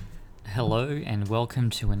Hello and welcome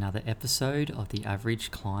to another episode of the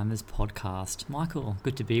Average Climbers podcast. Michael,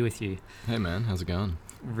 good to be with you. Hey man, how's it going?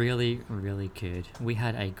 Really, really good. We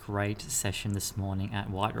had a great session this morning at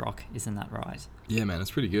White Rock, isn't that right? Yeah man,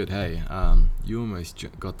 it's pretty good. Hey, you almost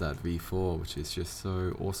got that V4, which is just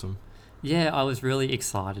so awesome. Yeah, I was really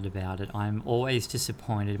excited about it. I'm always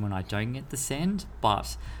disappointed when I don't get the send,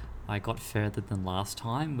 but I got further than last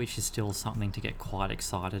time, which is still something to get quite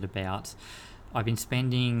excited about. I've been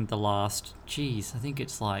spending the last, I think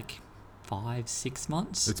it's like 5-6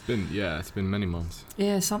 months. It's been many months.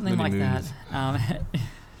 Yeah, something Many like moons. that.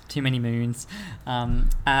 Too many moons.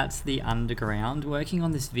 At the underground, working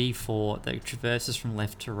on this V4 that traverses from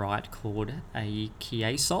left to right called a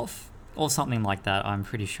Kiesov or something like that. I'm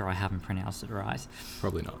pretty sure I haven't pronounced it right.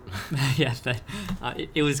 Probably not. Yeah, but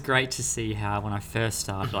it was great to see how when I first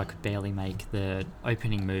started I could barely make the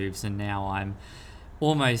opening moves, and now I'm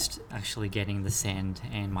almost actually getting the send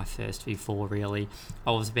and my first V4 really. I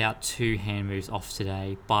was about 2 hand moves off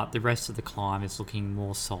today, but the rest of the climb is looking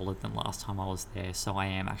more solid than last time I was there, so I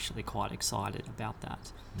am actually quite excited about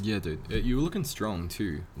that. Yeah, dude, you were looking strong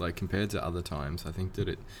too. Like compared to other times, I think that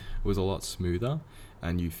it was a lot smoother,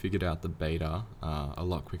 and you figured out the beta a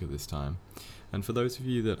lot quicker this time. And for those of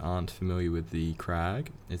you that aren't familiar with the crag,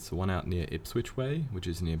 it's the one out near Ipswich Way, which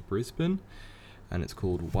is near Brisbane, and it's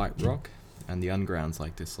called White Rock. And the underground's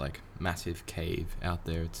like this massive cave out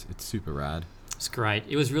there. It's super rad. It's great.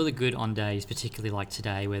 It was really good on days, particularly like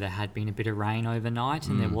today, where there had been a bit of rain overnight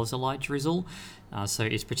and there was a light drizzle. So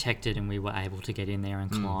it's protected and we were able to get in there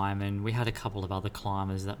and climb. And we had a couple of other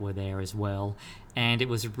climbers that were there as well. And it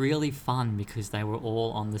was really fun because they were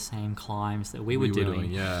all on the same climbs that we were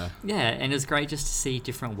doing. Yeah, and it was great just to see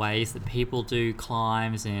different ways that people do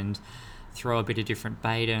climbs and throw a bit of different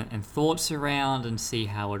beta and thoughts around and see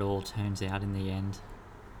how it all turns out in the end.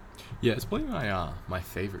 Yeah, it's probably my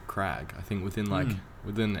favorite crag. I think within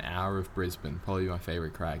an hour of Brisbane, probably my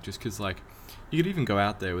favorite crag. Just because you could even go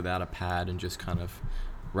out there without a pad and just kind of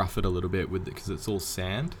rough it a little bit with it, because it's all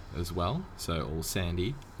sand as well, so all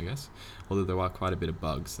sandy, I guess. Although there are quite a bit of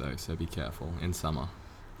bugs though, so be careful in summer.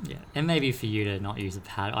 Yeah, and maybe for you to not use a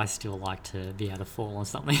pad, I still like to be able to fall on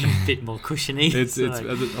something a bit more cushiony. It's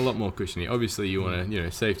a lot more cushiony. Obviously, you want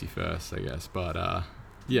to, safety first, I guess. But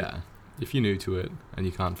yeah, if you're new to it and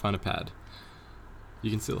you can't find a pad, you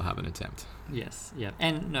can still have an attempt. Yes, yeah.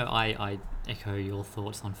 And no, I echo your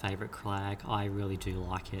thoughts on favourite crag. I really do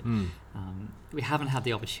like it. We haven't had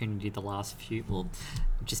the opportunity the last few,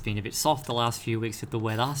 just been a bit soft the last few weeks with the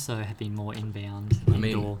weather, so have been more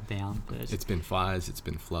indoor bound. But it's been fires, it's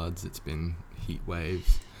been floods, it's been heat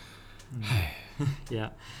waves. Yeah.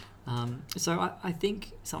 So I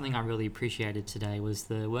think something I really appreciated today was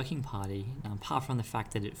the working party. Apart from the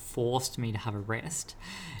fact that it forced me to have a rest,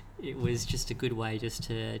 it was just a good way just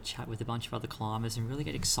to chat with a bunch of other climbers and really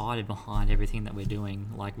get excited behind everything that we're doing.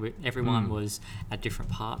 Everyone was at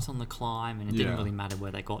different parts on the climb, and it didn't really matter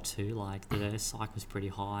where they got to. The psych was pretty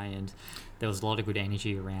high, and there was a lot of good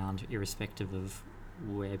energy around, irrespective of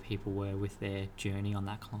where people were with their journey on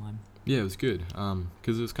that climb. Yeah, it was good,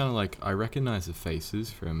 because it was kind of I recognise the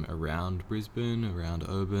faces from around Brisbane, around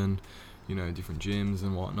urban, different gyms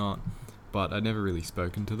and whatnot, but I'd never really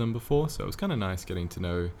spoken to them before, so it was kind of nice getting to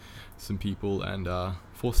know some people and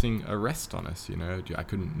forcing a rest on us. I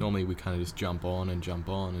couldn't, normally we kind of just jump on,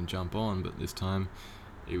 but this time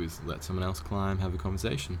it was let someone else climb, have a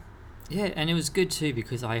conversation. Yeah, and it was good too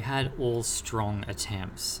because I had all strong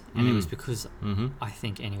attempts, and it was because, I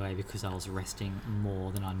think anyway, because I was resting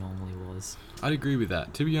more than I normally was. I'd agree with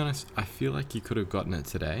that. To be honest, I feel like you could have gotten it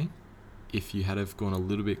today if you had have gone a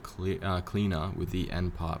little bit cleaner with the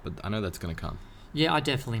end part, but I know that's going to come. Yeah, I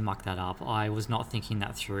definitely mucked that up. I was not thinking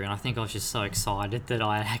that through, and I think I was just so excited that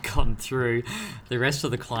I had gotten through the rest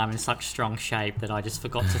of the climb in such strong shape that I just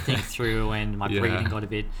forgot to think through, and my breathing got a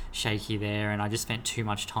bit shaky there, and I just spent too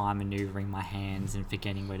much time maneuvering my hands and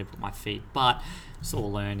forgetting where to put my feet. But it's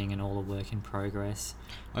all learning and all a work in progress.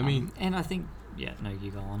 And I think,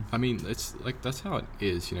 you go on. It's that's how it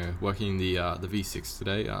is, working the V6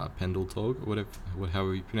 today, Pendletorg,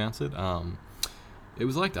 however you pronounce it. It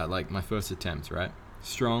was like that, my first attempt, right?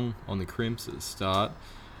 Strong on the crimps at the start,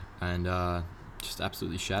 and just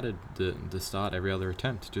absolutely shattered the start every other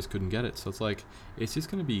attempt. Just couldn't get it. So it's just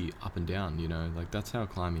going to be up and down, that's how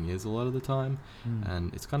climbing is a lot of the time,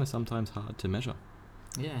 and it's kind of sometimes hard to measure.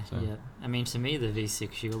 Yeah. To me, the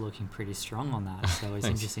V6, you're looking pretty strong on that, so it's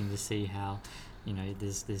interesting to see how,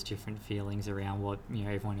 there's different feelings around what,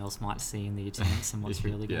 everyone else might see in the attempts and what's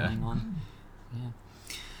really going on. Yeah.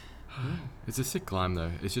 It's a sick climb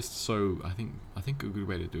though. It's just so, I think a good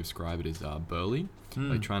way to describe it is burly.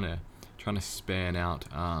 Trying trying to span out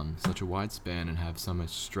such a wide span and have so much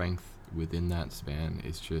strength within that span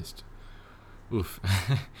is just oof.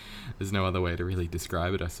 There's no other way to really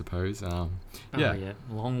describe it, I suppose. Yeah. Oh, yeah.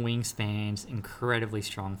 Long wingspans, incredibly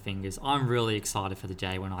strong fingers. I'm really excited for the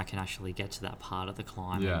day when I can actually get to that part of the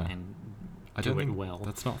climb and I don't do it think well.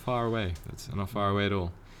 That's not far away. That's not far away at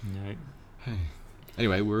all. No. Hey.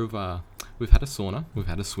 Anyway, we've had a sauna, we've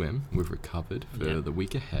had a swim, we've recovered for the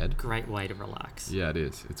week ahead. Great way to relax. Yeah, it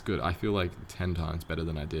is. It's good. I feel like 10 times better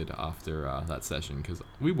than I did after that session because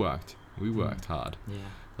we worked hard. Yeah.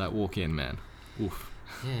 That walk in, man. Oof.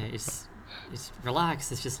 Yeah, it's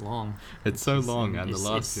relaxed. It's just long. It's so long, and the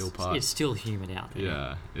last hill part. It's still humid out there.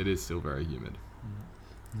 Yeah, it is still very humid.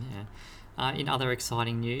 Yeah. In other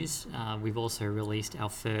exciting news, we've also released our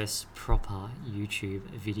first proper YouTube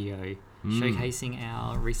video showcasing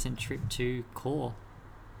our recent trip to Core.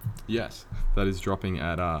 Yes, that is dropping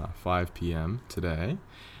at 5 p.m. today,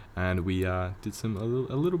 and we did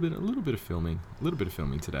a little bit of filming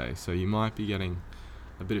today. So you might be getting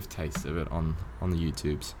a bit of taste of it on the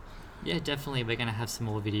YouTubes. Yeah, definitely. We're going to have some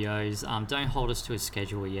more videos. Don't hold us to a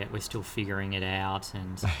schedule yet. We're still figuring it out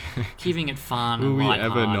and keeping it fun. Will and we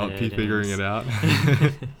ever not be figuring it out?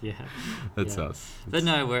 Yeah, that's us. But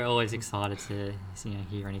no, we're always excited to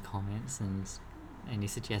hear any comments and any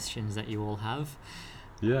suggestions that you all have.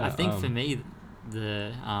 Yeah, I think for me,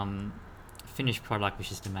 the finished product was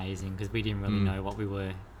just amazing because we didn't really know what we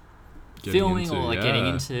were filming or getting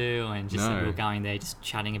into, and just we were going there just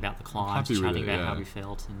chatting about the climb, chatting about how we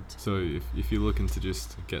felt. And so if you're looking to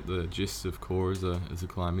just get the gist of Core as a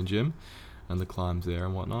climbing gym and the climbs there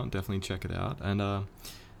and whatnot, definitely check it out. And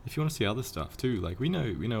if you want to see other stuff too, like we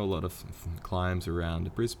know a lot of climbs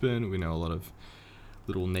around Brisbane, we know a lot of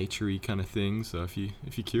little naturey kind of things, so if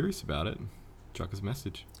you're curious about it, chuck us a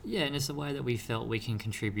message. Yeah, and it's a way that we felt we can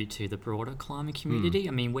contribute to the broader climbing community.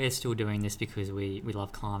 I mean, we're still doing this because we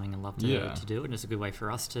love climbing and love to do it, and it's a good way for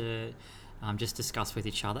us to just discuss with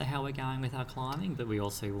each other how we're going with our climbing, but we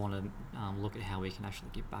also want to look at how we can actually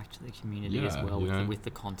give back to the community as well with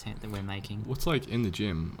the content that we're making. What's like in the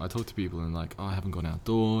gym, I talk to people and like, I haven't gone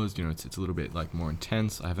outdoors, it's a little bit like more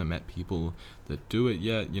intense. I haven't met people that do it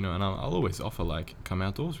yet, and I'll always offer like, come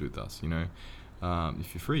outdoors with us,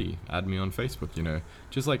 if you're free, add me on Facebook,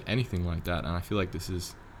 just like anything like that. And I feel like this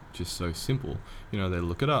is just so simple. They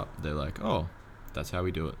look it up. They're like, oh, that's how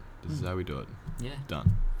we do it. This is how we do it. Yeah.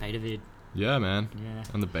 Done. Beta vid. Yeah, man. Yeah.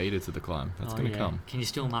 And the beta to the climb. That's going to come. Can you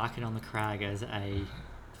still mark it on the crag as a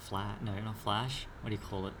not flash? What do you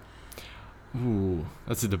call it? Ooh,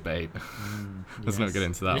 that's a debate. Let's not get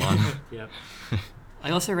into that one. Yep. I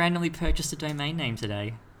also randomly purchased a domain name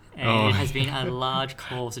today. And it has been a large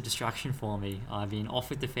cause of distraction for me. I've been off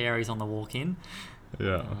with the fairies on the walk-in.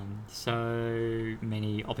 Yeah. So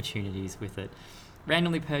many opportunities with it.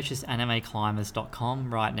 Randomly purchased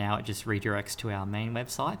animeclimbers.com. Right now it just redirects to our main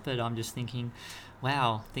website, but I'm just thinking,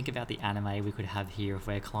 wow, think about the anime we could have here if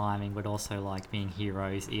we're climbing, but also like being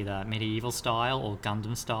heroes, either medieval style or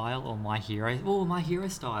Gundam style or My Hero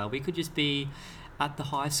style. We could just be at the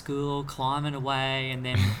high school climbing away, and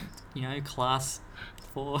then class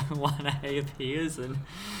 1A appears, and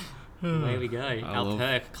away we go. Our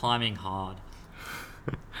perk, climbing hard.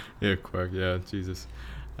 Yeah, Quirk. Yeah, Jesus.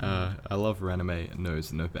 I love Ranime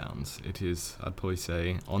knows no bounds. It is, I'd probably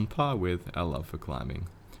say, on par with our love for climbing,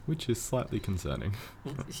 which is slightly concerning.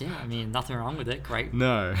 Yeah, I mean, nothing wrong with it. Great.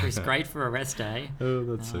 No. It's great for a rest day. Oh,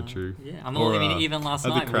 that's so true. Yeah, even last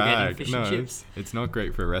night we were getting fish and chips. It's not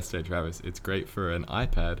great for a rest day, Travis. It's great for an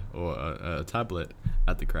iPad or a tablet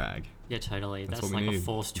at the crag. Yeah, totally. That's like a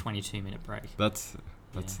forced 22-minute break. That's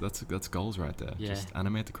goals right there. Yeah. Just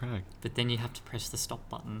anime at the crag. But then you have to press the stop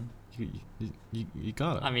button. You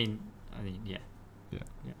got it. I mean, yeah.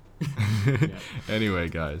 Yeah. Anyway,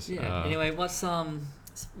 guys. Yeah. Anyway, what's the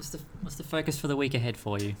focus for the week ahead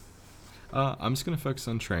for you? I'm just gonna focus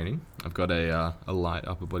on training. I've got a light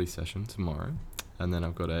upper body session tomorrow, and then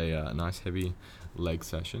I've got a nice heavy leg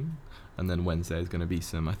session, and then Wednesday is gonna be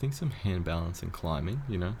some hand balance and climbing.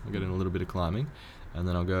 I'll get in a little bit of climbing, and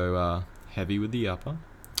then I'll go heavy with the upper,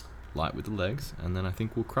 light with the legs, and then I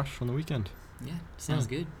think we'll crush on the weekend. Yeah, sounds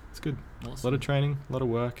good. It's good. Awesome. A lot of training, a lot of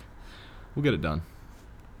work. We'll get it done.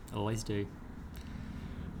 Always do.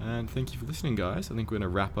 And thank you for listening, guys. I think we're going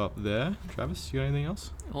to wrap up there. Travis, you got anything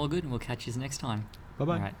else? All good, and we'll catch you next time.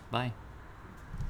 Bye-bye. All right, bye.